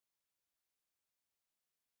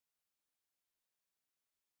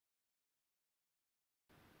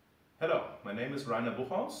Hello, my name is Rainer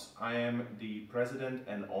Buchhaus. I am the president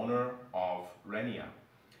and owner of Renia.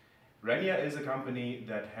 Renia is a company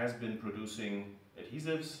that has been producing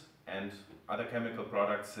adhesives and other chemical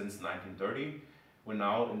products since 1930. We're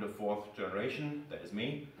now in the fourth generation, that is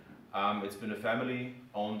me. It's been a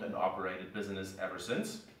family-owned and operated business ever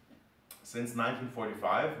since. Since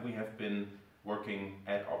 1945, we have been working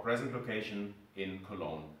at our present location in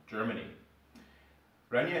Cologne, Germany.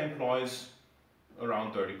 Renia employs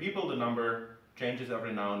around 30 people. The number changes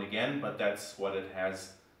every now and again, but that's what it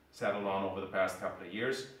has settled on over the past couple of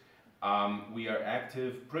years. We are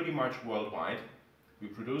active pretty much worldwide. We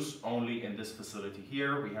produce only in this facility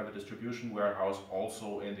here. We have a distribution warehouse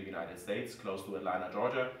also in the United States, close to Atlanta,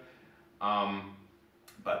 Georgia.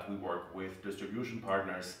 But we work with distribution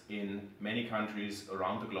partners in many countries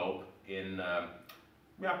around the globe.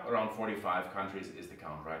 Around 45 countries is the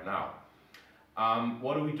count right now.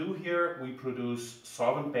 What do we do here? We produce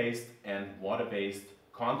solvent-based and water-based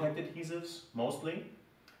contact adhesives mostly.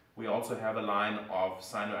 We also have a line of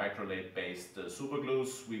cyanoacrylate-based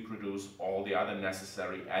superglues. We produce all the other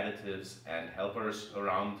necessary additives and helpers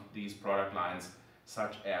around these product lines,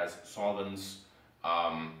 such as solvents,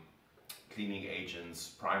 cleaning agents,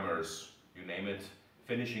 primers, you name it,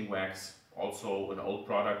 finishing wax. Also an old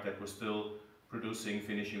product that we're still producing,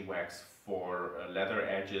 finishing wax for leather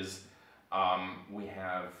edges. We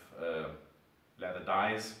have leather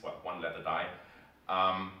dyes, well, one leather dye.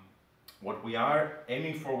 What we are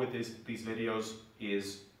aiming for with these videos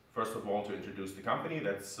is, first of all, to introduce the company.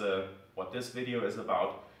 That's what this video is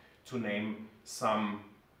about, to name some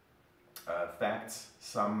facts,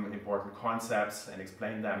 some important concepts, and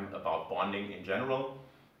explain them about bonding in general,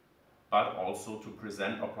 but also to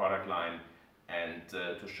present our product line and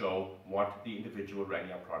to show what the individual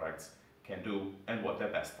Renia products can do and what they're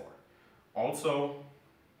best for. Also,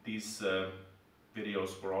 these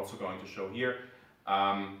videos we're also going to show here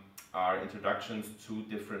are introductions to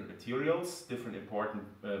different materials, different important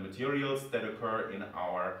materials that occur in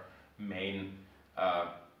our main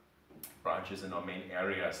branches and our main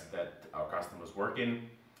areas that our customers work in.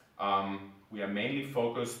 We were mainly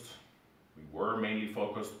focused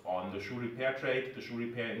on the shoe repair trade, the shoe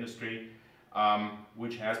repair industry,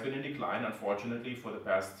 which has been in decline, unfortunately, for the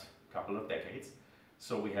past couple of decades.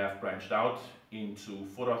 So we have branched out into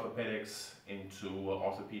foot orthopedics, into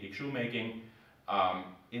orthopedic shoemaking,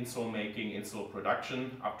 insole making, insole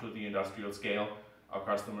production up to the industrial scale. Our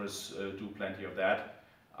customers do plenty of that.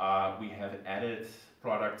 We have added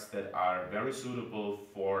products that are very suitable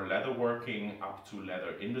for leather working up to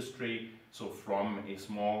leather industry. So from a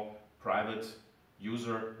small private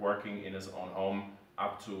user working in his own home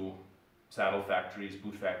up to saddle factories,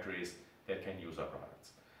 boot factories that can use our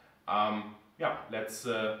products. Let's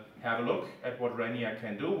have a look at what Renia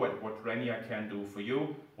can do, what Renia can do for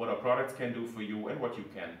you, what our products can do for you, and what you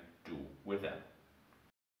can do with them.